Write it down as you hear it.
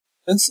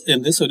Friends,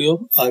 in this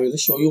video, I will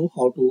show you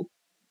how to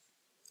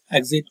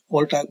exit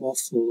all type of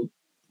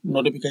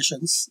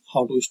notifications,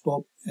 how to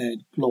stop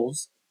and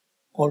close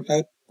all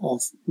type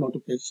of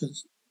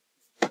notifications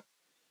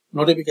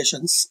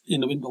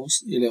in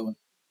Windows 11.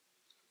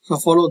 So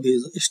follow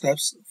these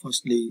steps.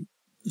 Firstly,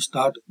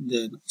 start,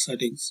 then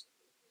settings.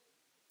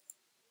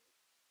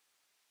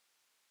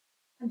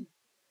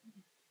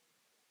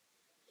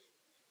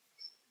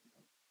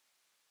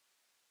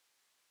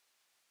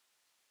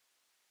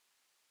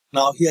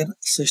 Now here,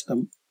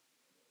 system,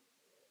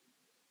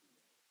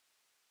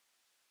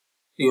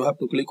 you have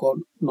to click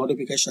on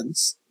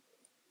notifications,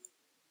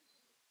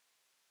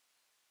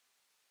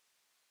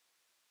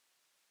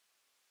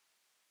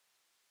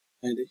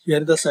 and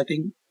here the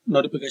setting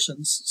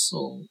notifications.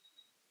 So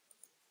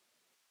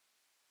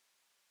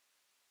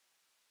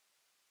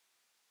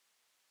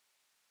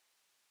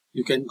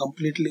you can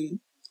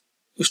completely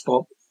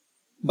stop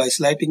by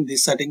sliding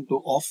this setting to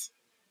off,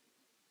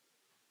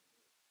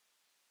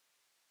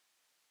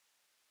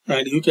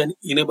 and you can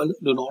enable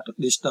do not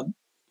disturb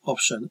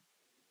option.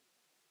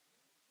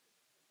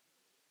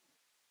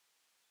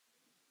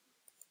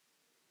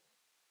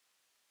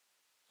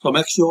 So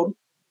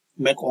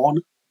make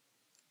on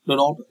do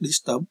not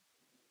disturb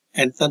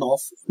and turn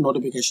off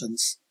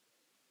notifications.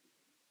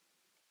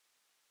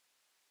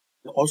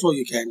 Also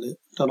you can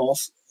turn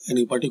off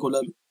any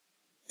particular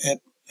app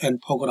and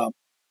program.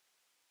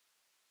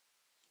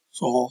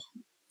 So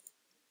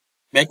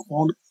make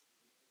on,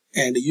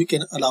 and you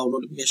can allow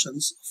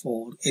notifications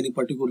for any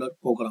particular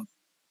program.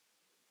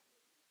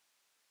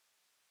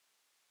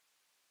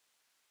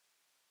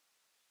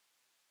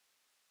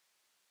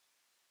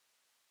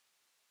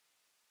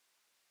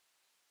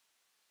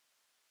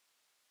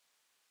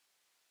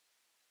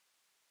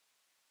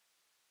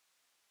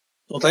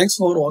 So thanks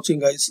for watching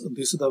guys.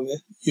 This is the way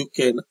you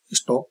can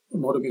stop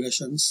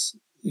notifications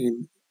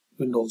in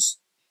Windows.